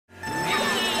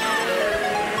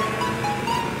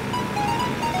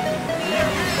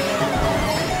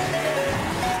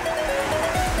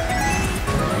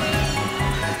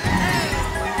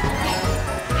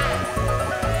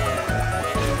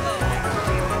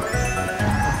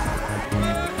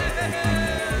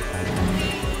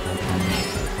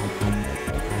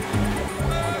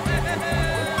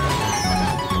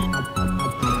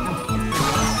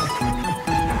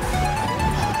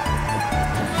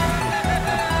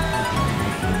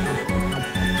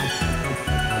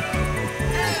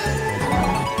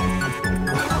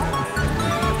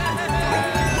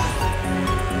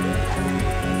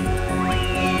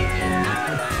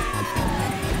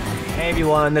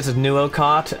everyone, this is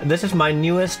NuoKart. This is my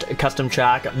newest custom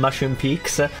track, Mushroom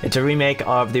Peaks. It's a remake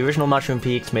of the original Mushroom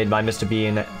Peaks made by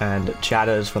MrBean and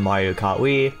Chadderz for Mario Kart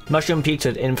Wii. Mushroom Peaks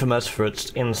is infamous for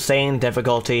its insane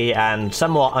difficulty and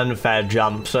somewhat unfair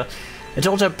jumps. It's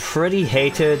also pretty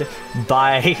hated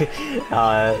by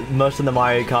most of the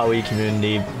Mario Kart Wii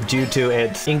community due to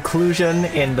its inclusion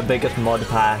in the biggest mod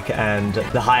pack and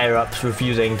the higher-ups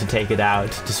refusing to take it out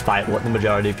despite what the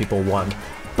majority of people want.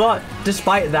 But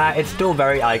despite that, it's still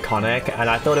very iconic, and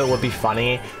I thought it would be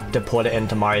funny to put it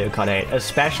into Mario Kart 8,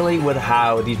 especially with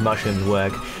how these mushrooms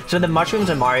work. So the mushrooms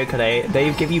in Mario Kart 8,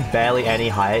 they give you barely any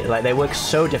height, like they work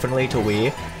so differently to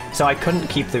Wii. So I couldn't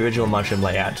keep the original mushroom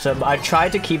layout. So I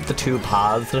tried to keep the two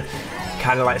paths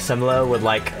kind of like similar with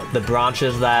like the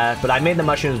branches there, but I made the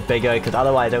mushrooms bigger because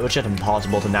otherwise it was just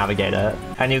impossible to navigate it.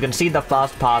 And you can see the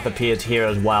fast path appears here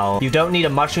as well. You don't need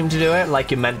a mushroom to do it like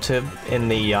you meant to in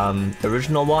the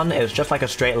original one. It's just like a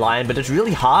straight line, but it's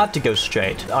really hard to go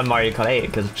straight on Mario Kart 8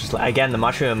 because just again the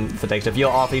mushroom physics, if you're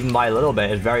off even by a little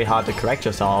bit, it's very hard to correct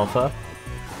yourself.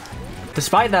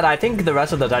 Despite that, I think the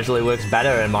rest of this actually works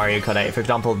better in Mario Kart 8. For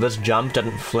example, this jump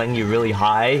doesn't fling you really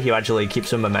high, you actually keep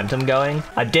some momentum going.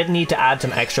 I did need to add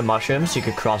some extra mushrooms so you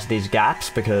could cross these gaps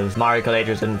because Mario Kart 8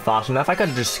 just isn't fast enough. I could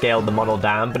have just scaled the model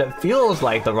down, but it feels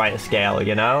like the right scale,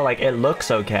 you know? Like, it looks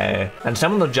okay. And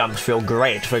some of the jumps feel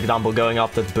great. For example, going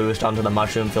off this boost onto the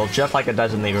mushroom feels just like it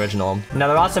does in the original. Now,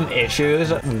 there are some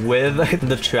issues with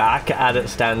the track as it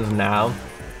stands now.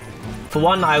 For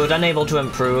one, I was unable to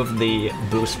improve the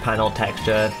boost panel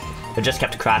texture. It just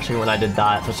kept crashing when I did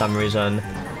that for some reason.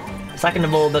 Second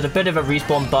of all, there's a bit of a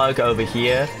respawn bug over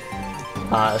here.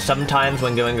 Sometimes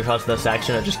when going across the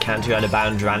section, it just cants you out of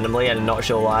bounds randomly, and I'm not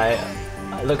sure why.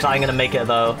 It looks like I'm gonna make it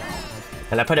though.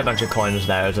 And I put a bunch of coins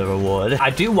there as a reward. I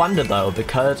do wonder though,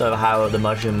 because of how the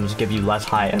mushrooms give you less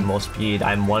height and more speed,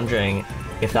 I'm wondering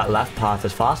if that left path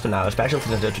is faster now, especially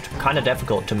since it's kind of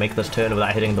difficult to make this turn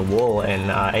without hitting the wall in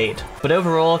 8. But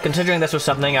overall, considering this was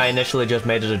something I initially just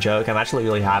made as a joke, I'm actually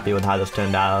really happy with how this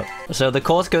turned out. So the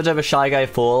course goes over Shy Guy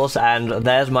Falls, and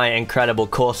there's my incredible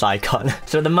course icon.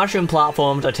 So the mushroom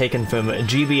platforms are taken from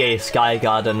GBA Sky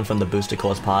Garden from the booster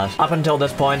course pass. Up until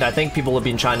this point, I think people have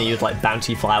been trying to use like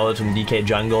bouncy flowers from DK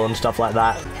Jungle and stuff like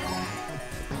that.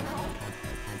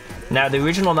 Now, the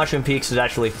original Mushroom Peaks is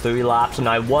actually 3 laps, and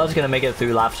I was going to make it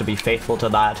 3 laps to be faithful to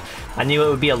that. I knew it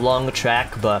would be a long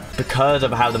trek, but because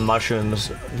of how the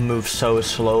mushrooms move so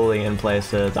slowly in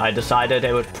places, I decided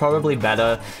it was probably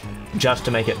better just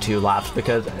to make it 2 laps,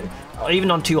 because even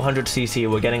on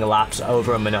 200cc, we're getting laps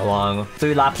over a minute long.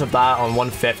 3 laps of that on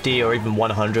 150 or even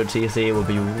 100cc would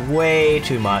be way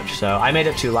too much, so I made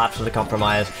it 2 laps as a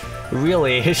compromise.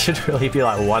 Really, it should really be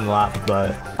like 1 lap,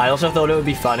 but I also thought it would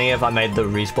be funny if I made the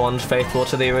respawns faithful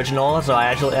to the original, so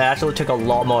it actually took a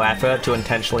lot more effort to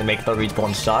intentionally make the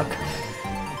respawn suck.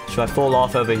 So I fall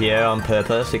off over here on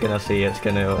purpose. You're gonna see it's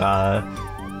gonna,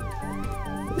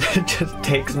 it just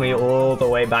takes me all the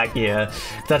way back here.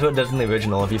 That's what it does in the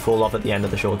original. If you fall off at the end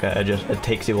of the shortcut, it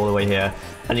takes you all the way here.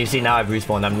 And you see now I've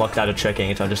respawned, I'm locked out of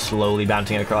tricking, so I'm just slowly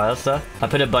bouncing across. I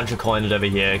put a bunch of coins over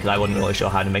here because I wasn't really sure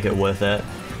how to make it worth it.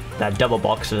 That double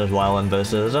boxes as well in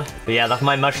versus. But yeah, that's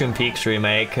my Mushroom Peaks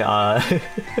remake.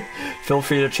 Feel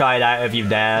free to try it out if you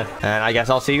dare. And I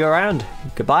guess I'll see you around.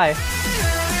 Goodbye.